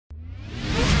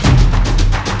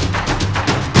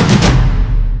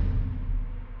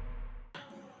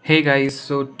Hey guys,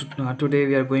 today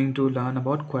we are going to learn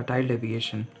about quartile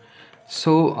deviation.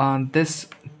 This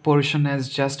portion is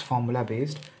just formula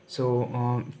based.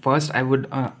 First I would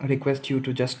request you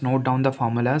to just note down the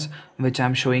formulas which I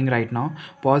am showing right now.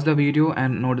 Pause the video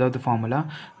and note down the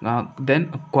formula.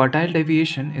 Then quartile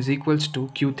deviation is equals to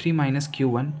Q3 minus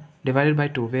Q1 divided by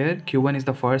 2, where Q1 is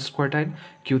the first quartile,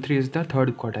 Q3 is the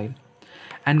third quartile,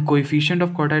 and coefficient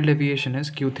of quartile deviation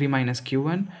is q3 minus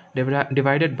q1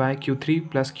 divided by q3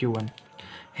 plus q1.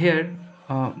 Here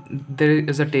there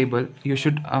is a table. You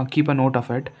should keep a note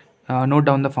of it. Note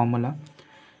down the formula.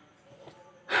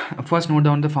 First note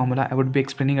down the formula. I would be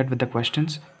explaining it with the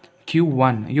questions.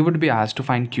 Q1, you would be asked to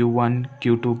find q1,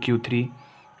 q2, q3.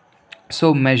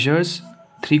 So measures,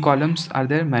 three columns are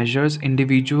there: measures,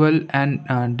 individual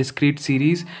and discrete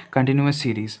series, continuous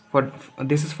series. For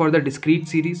this is for the discrete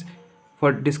series,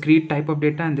 for discrete type of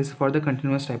data, and this is for the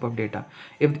continuous type of data.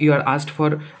 If you are asked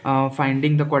for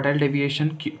finding the quartile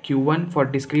deviation q1 for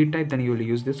discrete type, then you will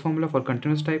use this formula. For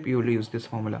continuous type, you will use this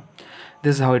formula.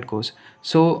 This is how it goes.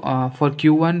 For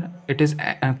q1, it is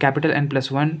capital N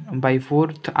plus 1 by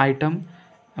fourth item.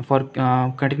 For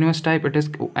continuous type, it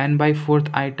is n by fourth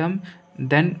item.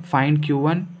 Then find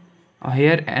q1.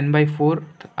 Here n by fourth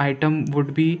item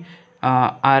would be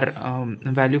our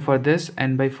value for this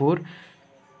n by 4.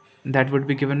 That would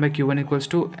be given by q1 equals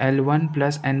to L1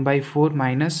 plus n by 4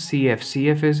 minus CF.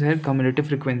 CF is here cumulative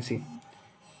frequency.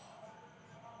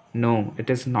 No, it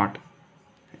is not.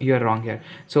 You are wrong here.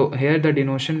 So here the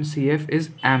denotation CF is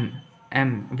M.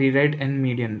 M we read in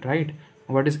median, right?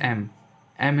 What is M?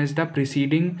 M is the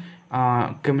preceding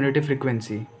cumulative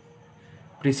frequency.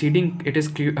 Preceding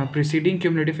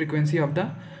cumulative frequency of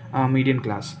the median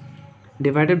class,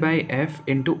 divided by F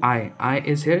into I. I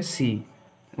is here C.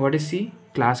 What is C?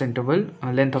 Class interval,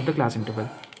 length of the class interval.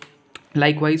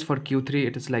 Likewise for Q3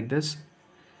 it is like this,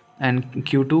 and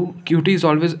Q2 is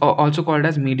always also called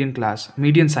as median class,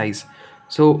 median size.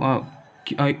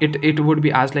 It would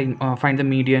be asked like find the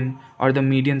median or the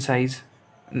median size.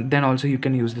 Then also you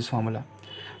can use this formula.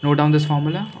 Note down this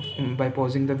formula by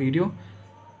pausing the video.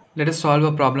 Let us solve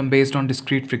a problem based on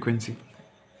discrete frequency.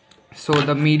 So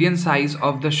the median size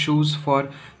of the shoes for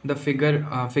the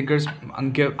figures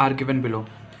are given below.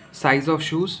 Size of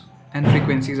shoes and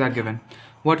frequencies are given.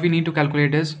 What we need to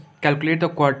calculate is calculate the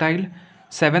quartile,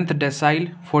 7th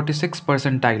decile, 46th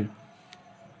percentile.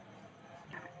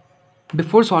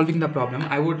 Before solving the problem,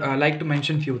 I would like to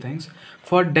mention few things.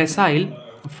 For decile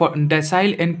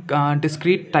in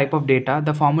discrete type of data,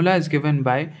 the formula is given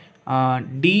by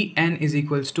dn is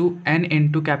equals to n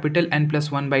into capital N plus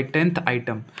 1 by 10th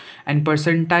item, and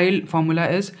percentile formula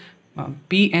is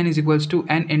pn is equals to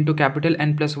n into capital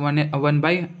N plus 1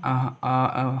 by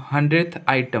 100th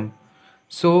item.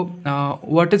 So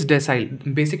what is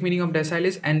decile? Basic meaning of decile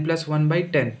is n plus 1 by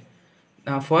 10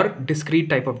 for discrete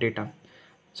type of data.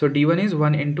 So d1 is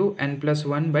 1 into n plus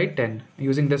 1 by 10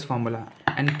 using this formula,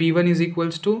 and p1 is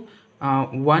equals to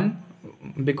 1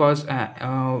 because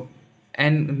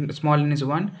n small n is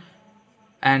 1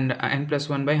 and n plus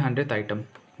 1 by 100th item.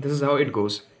 This is how it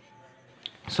goes.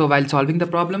 So while solving the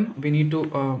problem, we need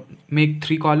to make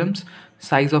three columns: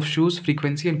 size of shoes,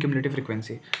 frequency, and cumulative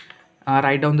frequency.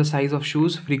 Write down the size of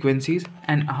shoes, frequencies,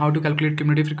 and how to calculate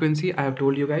cumulative frequency. I have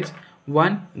told you guys: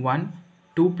 1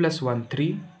 2 plus 1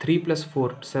 3 3 plus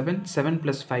 4 7 7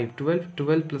 plus 5 12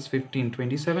 12 plus 15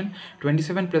 27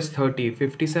 27 plus 30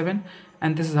 57,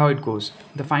 and this is how it goes.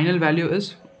 The final value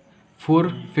is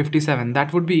 457.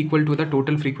 That would be equal to the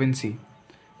total frequency.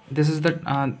 This is the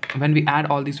when we add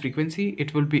all these frequency,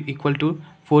 it will be equal to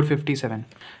 457.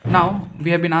 Now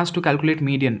we have been asked to calculate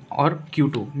median or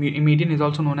q2. Median is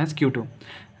also known as q2.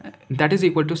 That is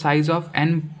equal to size of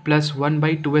n plus 1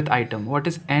 by 2th item.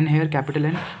 What is n here? Capital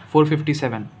N.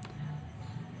 457.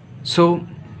 So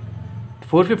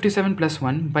 457 plus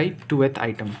 1 by 2th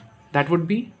item, that would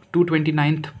be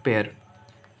 229th pair.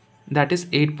 That is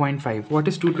 8.5. What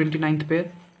is 229th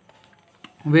pair?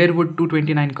 Where would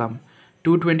 229 come?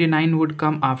 229 would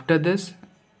come after this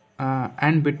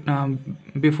and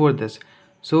before this.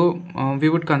 So we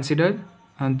would consider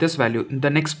this value, the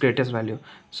next greatest value.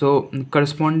 So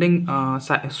corresponding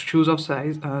shoes of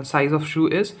size of shoe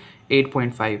is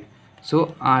 8.5.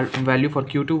 So our value for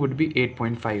q2 would be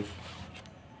 8.5.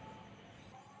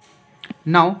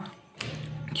 Now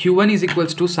q1 is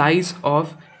equals to size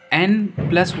of n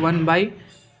plus 1 by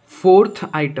 4th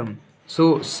item.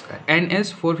 So n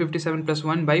is 457 plus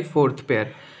 1 by 4th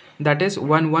pair, that is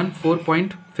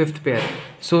 114.5th pair.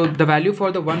 So the value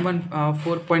for the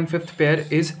 114.5th pair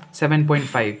is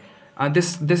 7.5.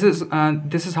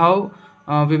 This is how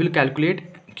we will calculate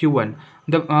q1.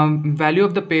 The value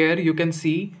of the pair you can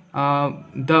see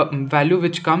the value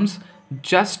which comes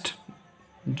just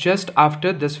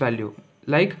after this value,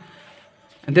 like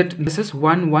that this is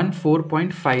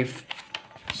 114.5.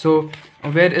 so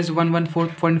where is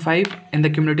 114.5 in the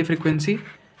cumulative frequency?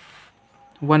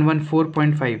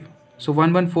 114.5. so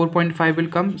 114.5 will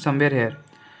come somewhere here,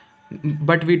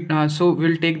 but so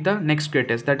we'll take the next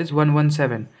greatest, that is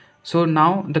 117. so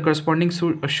now the corresponding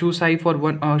shoe size for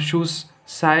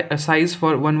size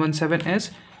for 117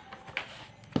 is,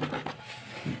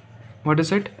 what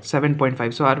is it,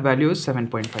 7.5. so our value is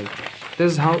 7.5.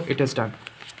 this is how it is done.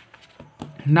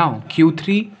 Now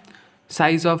Q3,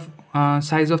 size of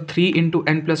 3 into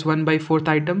n plus 1 by 4th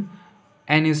item,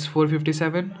 n is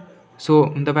 457,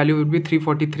 so the value would be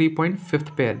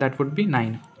 343.5th pair, that would be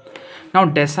 9. Now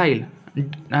decile,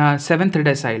 7th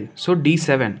decile, so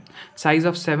D7, size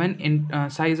of 7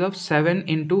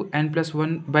 into n plus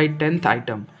 1 by 10th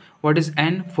item. What is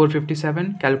n?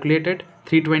 457, calculated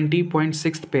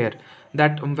 320.6th pair,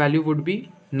 that value would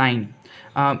be 9.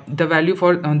 The value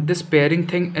for this pairing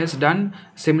thing is done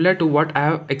similar to what I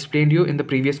have explained you in the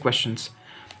previous questions.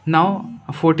 Now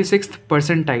 46th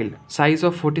percentile, size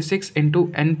of 46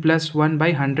 into n plus 1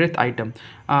 by 100th item.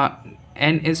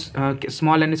 N is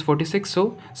small n is 46,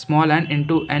 so small n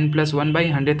into n plus 1 by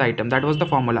 100th item, that was the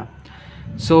formula.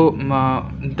 So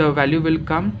the value will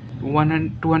come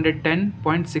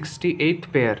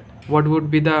 210.68th pair. What would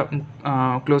be the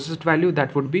closest value?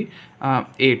 That would be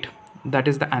 8. That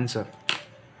is the answer.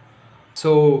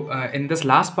 So in this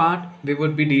last part, we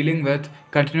would be dealing with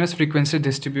continuous frequency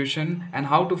distribution and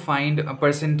how to find a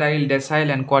percentile,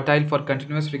 decile and quartile for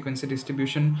continuous frequency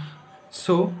distribution.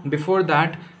 So before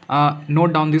that,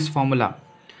 note down this formula.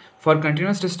 For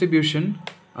continuous distribution,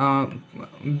 the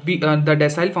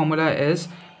decile formula is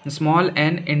small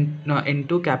n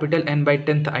into capital N by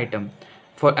 10th item.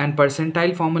 And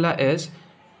percentile formula is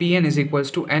Pn is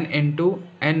equals to n into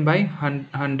n by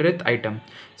 100th item.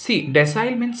 See,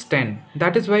 decile means 10.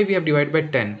 That is why we have divided by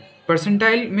 10.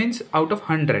 Percentile means out of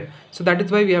 100. So that is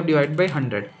why we have divided by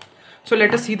 100. So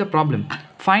let us see the problem.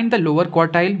 Find the lower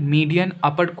quartile, median,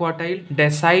 upper quartile,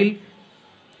 decile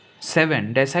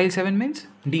 7. Decile 7 means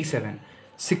D7.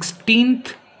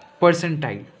 16th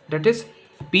percentile, that is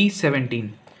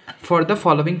P17. For the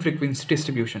following frequency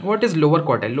distribution. What is lower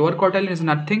quartile? Lower quartile is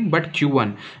nothing but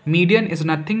Q1. Median is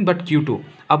nothing but Q2.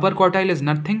 Upper quartile is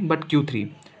nothing but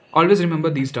Q3. Always remember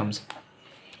these terms.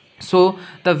 So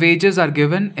the wages are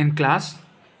given in class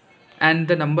and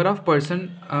the number of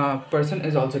person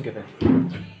is also given.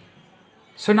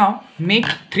 So now make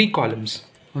 3 columns: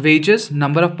 wages,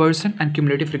 number of person and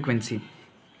cumulative frequency.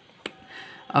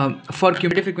 For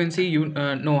cumulative frequency, you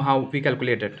know how we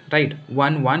calculate it, right?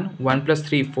 1 plus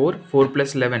 3 4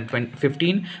 plus 11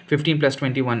 20, 15 plus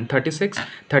 21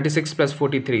 36 plus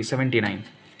 43 79.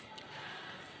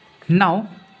 Now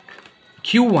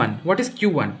Q1, what is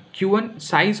Q1? Q1,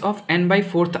 size of n by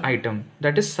 4th item,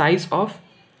 that is size of,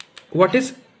 what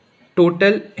is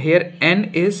total here? N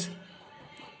is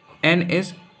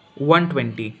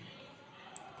 120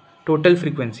 total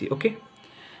frequency. Okay,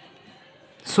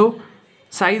 so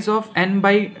size of n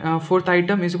by 4th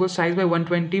item is equal to size by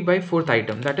 120 by 4th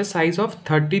item, that is size of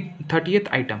 30th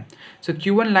item. So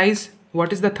Q1 lies,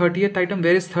 what is the 30th item?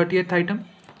 Where is 30th item?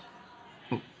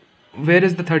 Where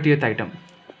is the 30th item?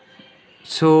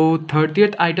 So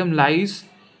 30th item lies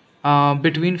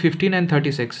between 15 and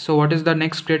 36. So what is the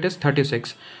next greatest?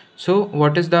 36. So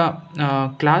what is the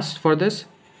class for this?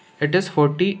 It is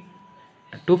 40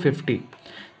 to 50.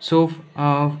 So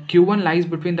Q1 lies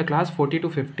between the class 40 to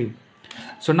 50.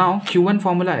 So now Q1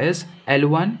 formula is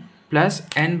L1 plus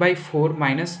n by 4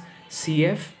 minus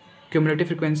CF, cumulative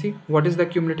frequency. What is the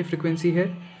cumulative frequency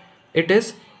here? It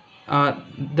is the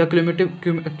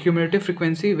cumulative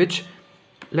frequency which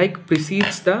like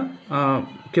precedes the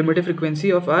cumulative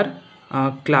frequency of our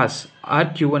class, our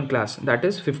Q1 class, that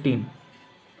is 15.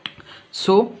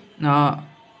 So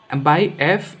by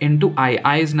F into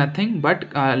I is nothing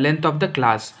but length of the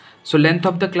class. So length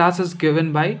of the class is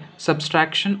given by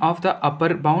subtraction of the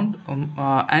upper bound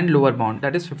and lower bound,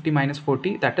 that is 50 minus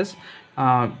 40, that is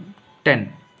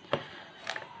 10.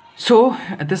 So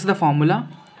this is the formula.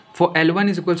 For L1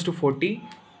 is equals to 40.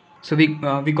 So we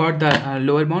got the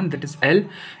lower bound, that is L.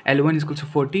 L1 is equals to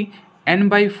 40. N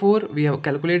by 4 we have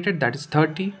calculated, that is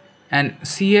 30. And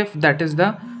CF, that is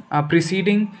the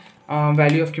preceding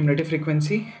value of cumulative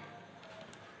frequency,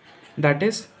 that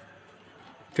is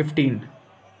 15.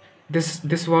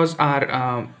 This was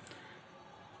our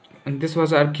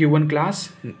Q1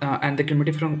 class and the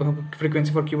cumulative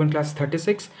frequency for Q1 class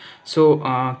 36. So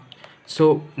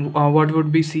what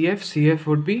would be CF? CF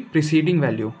would be preceding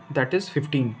value, that is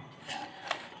 15.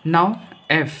 Now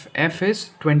F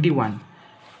is 21,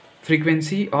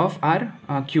 frequency of our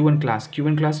Q1 class.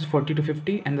 Q1 class is 40 to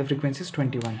 50 and the frequency is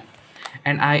 21,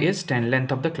 and I is 10,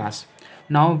 length of the class.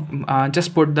 Now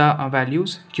just put the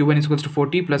values. Q1 is equals to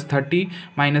 40 plus 30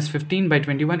 minus 15 by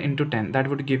 21 into 10, that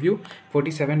would give you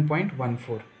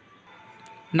 47.14.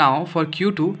 Now for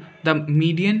Q2, the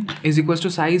median is equals to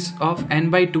size of n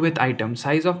by 2th item,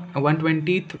 size of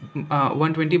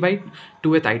 120 by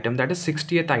 2th item, that is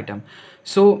 60th item.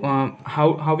 So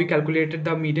how we calculated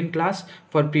the median class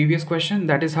for previous question,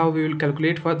 that is how we will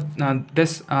calculate for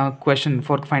this question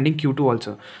for finding Q2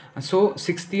 also. So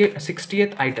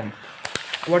 60th item.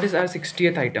 What is our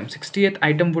 60th item? 60th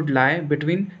item would lie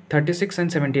between 36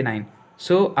 and 79.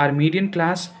 So our median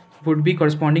class would be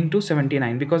corresponding to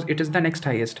 79 because it is the next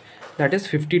highest, that is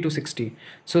 50 to 60.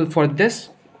 So for this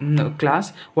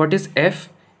class, what is F?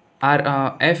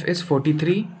 Our F is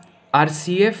 43. Our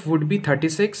CF would be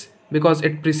 36 because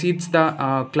it precedes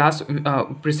the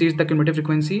precedes the cumulative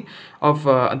frequency of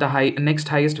the next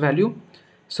highest value.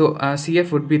 So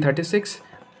CF would be 36.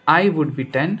 I would be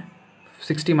 10.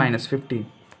 60 minus 50.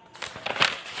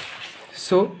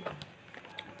 So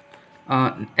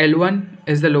L1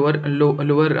 is the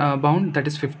lower bound, that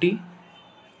is 50.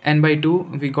 N by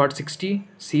 2 we got 60.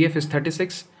 CF is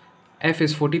 36. F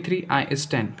is 43. I is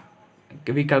 10.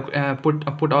 We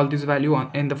put all these value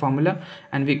in the formula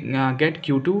and we get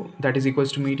Q2, that is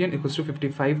equals to median, equals to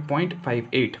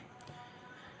 55.58.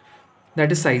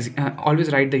 That is size.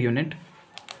 Always write the unit.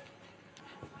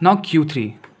 Now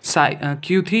Q3.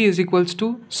 Q3 is equals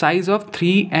to size of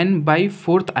 3n by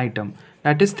 4th item,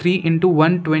 that is 3 into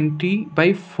 120 by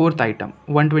 4th item.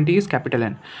 120 is capital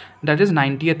N, that is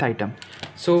 90th item.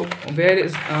 So where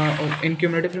is in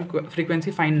cumulative frequency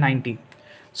find 90?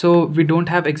 So we don't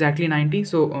have exactly 90,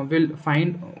 so we'll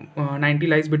find 90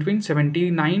 lies between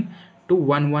 79 to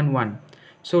 111.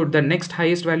 So the next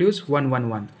highest value is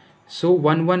 111. So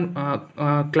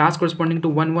class corresponding to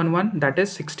 111, that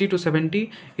is 60 to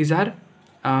 70 is our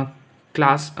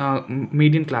class,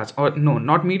 median class, or no,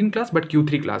 not median class but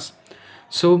Q3 class.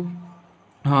 So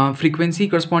frequency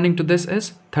corresponding to this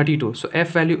is 32. So F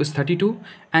value is 32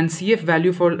 and CF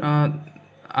value for our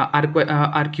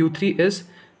Q3 is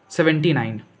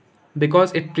 79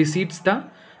 because it precedes the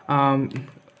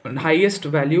highest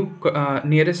value,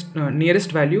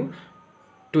 nearest value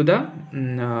to the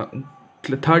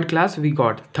third class we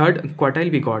got, third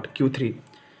quartile we got, Q3.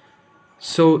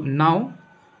 So now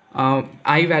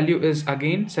I value is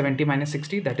again 70 minus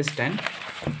 60, that is 10.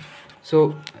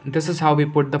 So this is how we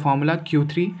put the formula.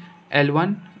 Q3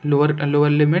 L1 lower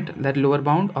limit, that lower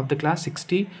bound of the class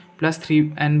 60 plus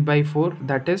 3n by 4,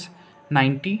 that is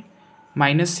 90,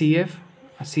 minus CF.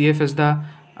 CF is the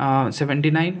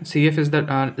 79. CF is the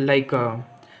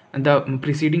the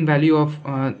preceding value of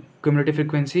cumulative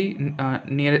frequency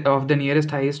of the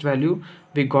nearest highest value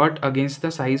we got against the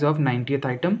size of 90th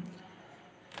item.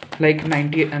 Like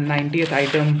 90th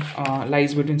item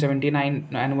lies between 79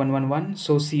 and 111.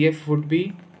 So CF would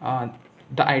be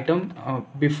the item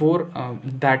before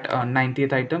that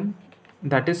 90th item,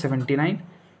 that is 79,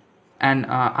 and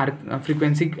our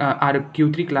frequency, our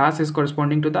Q3 class is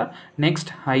corresponding to the next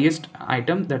highest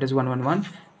item, that is 111.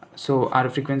 So our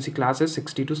frequency class is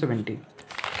 60 to 70.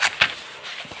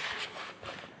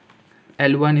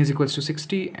 L1 is equals to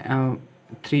 60.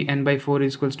 3n by 4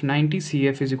 is equals to 90,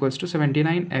 CF is equals to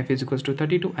 79, F is equals to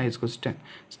 32, I is equals to 10.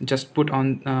 Just put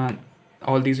on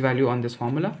all these value on this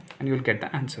formula and you will get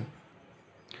the answer.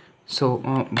 So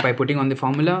by putting on the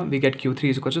formula, we get Q3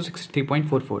 is equals to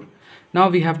 63.44. Now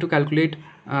we have to calculate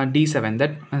D7,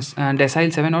 that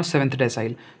decile 7 or 7th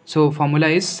decile. So formula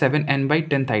is 7n by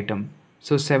 10th item.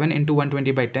 So 7 into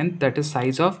 120 by 10, that is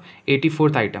size of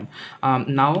 84th item.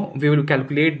 Now we will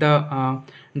calculate the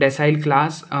decile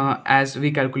class as we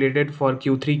calculated for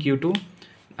Q3,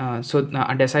 Q2. So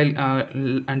a decile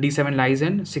D7 lies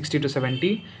in 60 to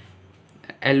 70.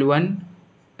 L1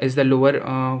 is the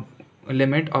lower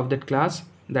limit of that class,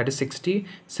 that is 60.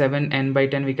 7n by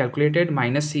 10 we calculated,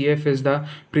 minus CF is the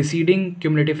preceding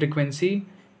cumulative frequency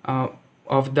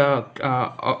of the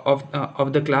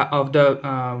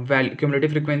value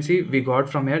cumulative frequency we got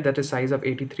from here, that is size of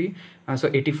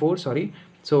 84, sorry.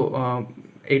 So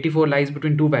 84 lies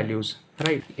between two values,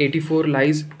 right? 84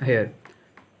 lies here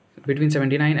between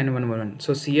 79 and 111.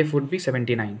 So CF would be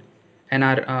 79 and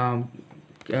our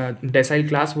decile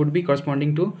class would be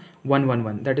corresponding to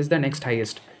 111, that is the next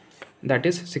highest, that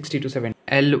is 60 to 70.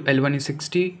 L1 is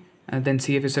 60, then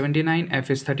CF is 79, F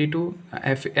is 32.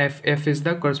 F is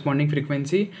the corresponding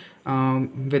frequency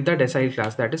with the decile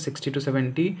class, that is 60 to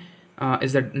 70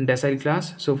 is the decile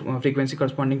class. So frequency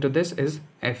corresponding to this is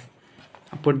F.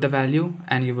 put the value,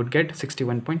 and you would get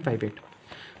 61.58.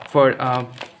 For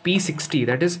P60,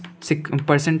 that is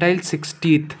percentile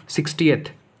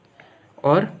 60th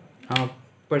or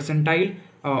percentile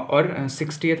or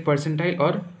 60th percentile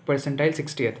or percentile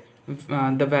 60th.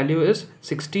 The value is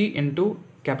 60 into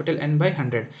capital N by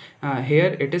 100.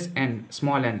 Here it is n,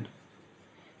 small n.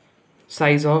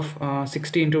 Size of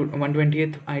 60 into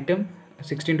 120th item,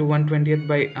 60 into 120th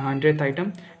by 100th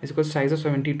item is equal to size of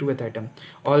 72th item.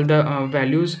 All the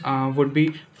values would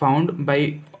be found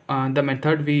by the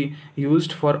method we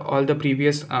used for all the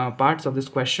previous parts of this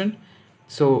question.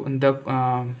 So the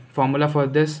formula for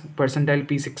this percentile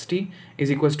P60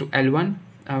 is equals to L1.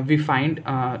 We find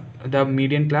the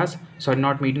median class, sorry,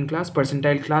 not median class,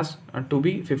 percentile class to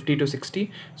be 50 to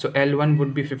 60. So L1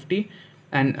 would be 50,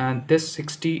 and this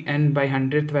 60 n by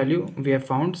 100th value we have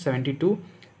found 72.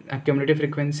 Cumulative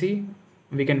frequency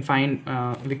we can find,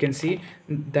 we can see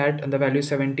that the value is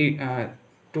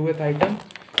 72th item.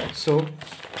 So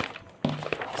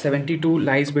 72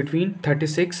 lies between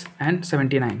 36 and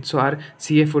 79. So our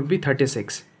CF would be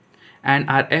 36 and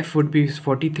our F would be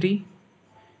 43.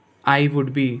 I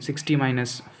would be 60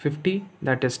 minus 50,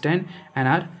 that is 10, and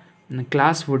our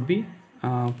class would be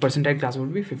percentile class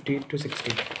would be 50 to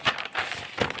 60.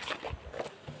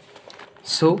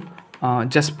 So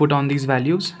just put on these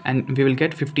values and we will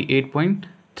get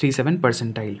 58.37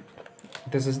 percentile.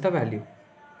 This is the value.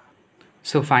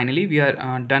 So finally we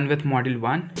are done with module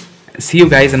 1. See you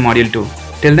guys in module 2.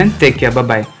 Till then, take care. Bye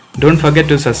bye. Don't forget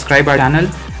to subscribe our channel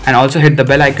and also hit the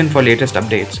bell icon for latest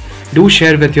updates. Do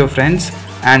share with your friends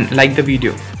and like the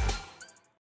video.